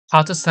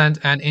How to send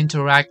and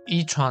interact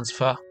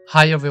e-transfer.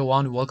 Hi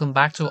everyone, welcome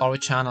back to our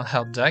channel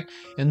Help Deck.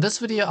 In this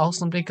video, I'll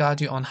simply guide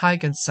you on how you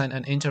can send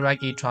and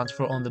interact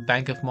e-transfer on the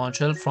Bank of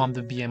Montreal from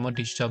the BMO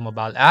digital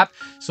mobile app.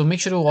 So make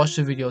sure to watch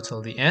the video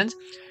till the end.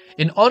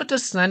 In order to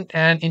send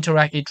and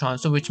interact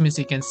e-transfer, which means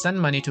you can send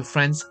money to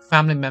friends,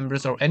 family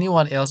members, or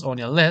anyone else on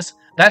your list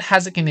that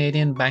has a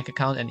Canadian bank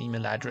account and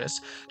email address.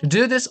 To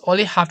do this, all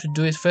you have to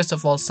do is first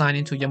of all sign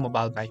into your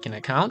mobile banking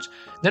account.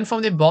 Then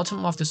from the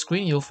bottom of the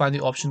screen, you'll find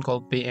the option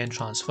called Pay and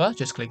Transfer.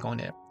 Just click on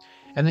it.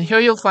 And then here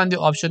you'll find the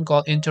option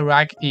called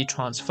Interact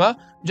e-transfer.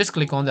 Just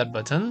click on that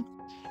button.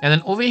 And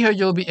then over here,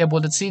 you'll be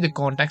able to see the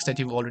contacts that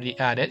you've already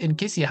added. In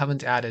case you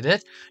haven't added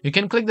it, you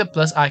can click the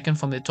plus icon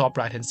from the top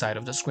right hand side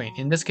of the screen.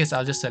 In this case,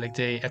 I'll just select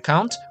a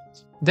account.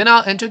 Then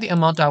I'll enter the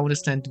amount I want to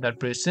send to that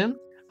person.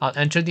 I'll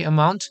enter the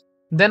amount.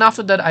 Then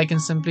after that, I can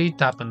simply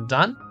tap on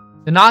done.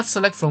 Then I'll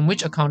select from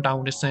which account I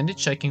want to send it,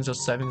 checkings or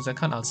savings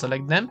account. I'll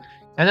select them.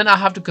 And then I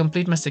have to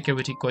complete my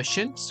security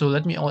question. So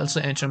let me also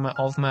enter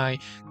all of my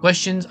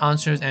questions,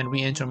 answers, and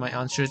re-enter my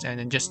answers, and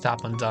then just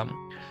tap on done.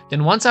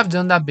 Then once I've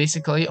done that,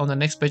 basically on the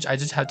next page, I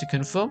just have to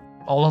confirm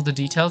all of the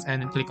details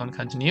and then click on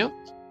continue.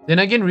 Then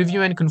again,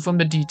 review and confirm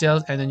the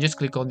details, and then just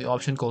click on the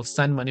option called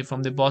send money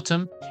from the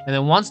bottom. And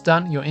then once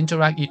done, your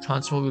Interac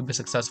e-transfer will be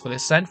successfully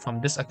sent from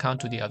this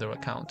account to the other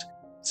account.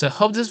 So I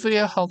hope this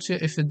video helps you.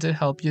 If it did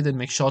help you, then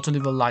make sure to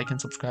leave a like and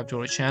subscribe to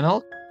our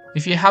channel.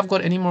 If you have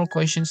got any more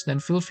questions, then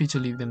feel free to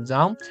leave them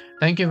down.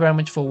 Thank you very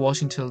much for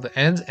watching till the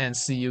end, and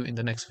see you in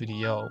the next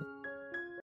video.